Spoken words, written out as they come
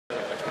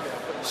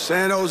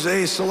San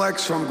Jose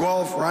selects from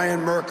Guelph,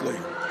 Ryan Merkley.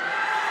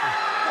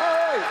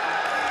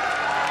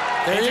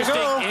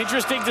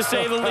 Interesting to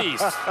say the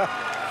least.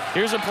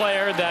 Here's a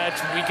player that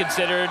we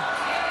considered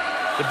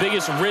the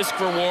biggest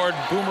risk-reward,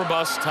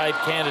 boomer-bust type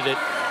candidate,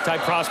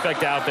 type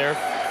prospect out there.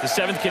 The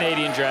 7th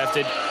Canadian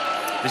drafted.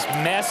 This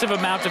massive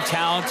amount of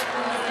talent.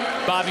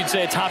 Bob, you'd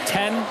say a top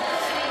 10?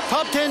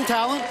 Top 10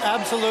 talent,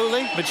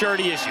 absolutely.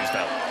 Maturity issues,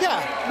 though.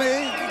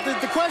 Yeah,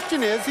 the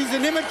question is, he's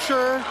an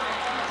immature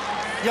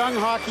young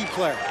hockey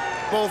player,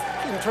 both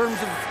in terms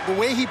of the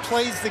way he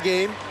plays the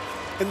game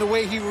and the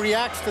way he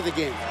reacts to the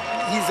game.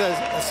 He's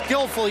a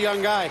skillful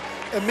young guy,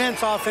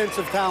 immense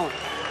offensive talent.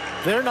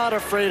 They're not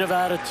afraid of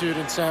attitude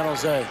in San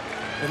Jose,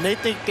 and they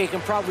think they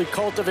can probably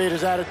cultivate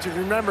his attitude.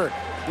 Remember,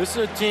 this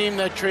is a team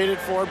that traded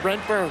for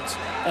Brent Burns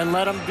and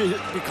let him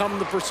become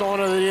the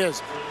persona that he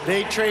is.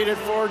 They traded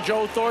for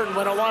Joe Thornton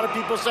when a lot of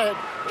people said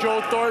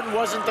Joe Thornton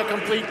wasn't the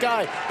complete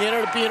guy. He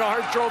ended up being a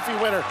Hart Trophy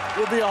winner.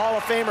 He'll be a Hall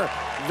of Famer.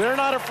 They're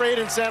not afraid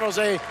in San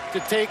Jose to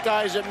take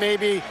guys that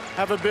maybe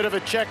have a bit of a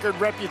checkered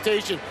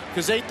reputation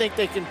because they think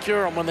they can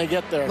cure them when they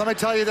get there. Let me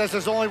tell you this,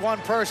 there's only one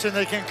person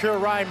that can cure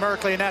Ryan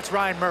Merkley, and that's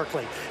Ryan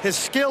Merkley. His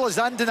skill is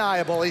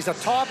undeniable. He's a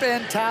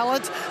top-end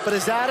talent, but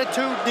his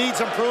attitude needs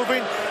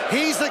improving.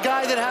 He's the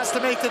guy that has to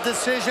make the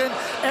decision.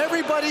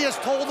 Everybody has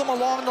told him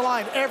along the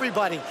line,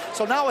 everybody.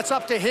 So now it's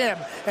up to him,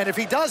 and if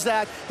he does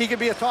that, he can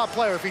be a top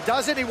player. If he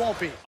doesn't, he won't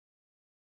be.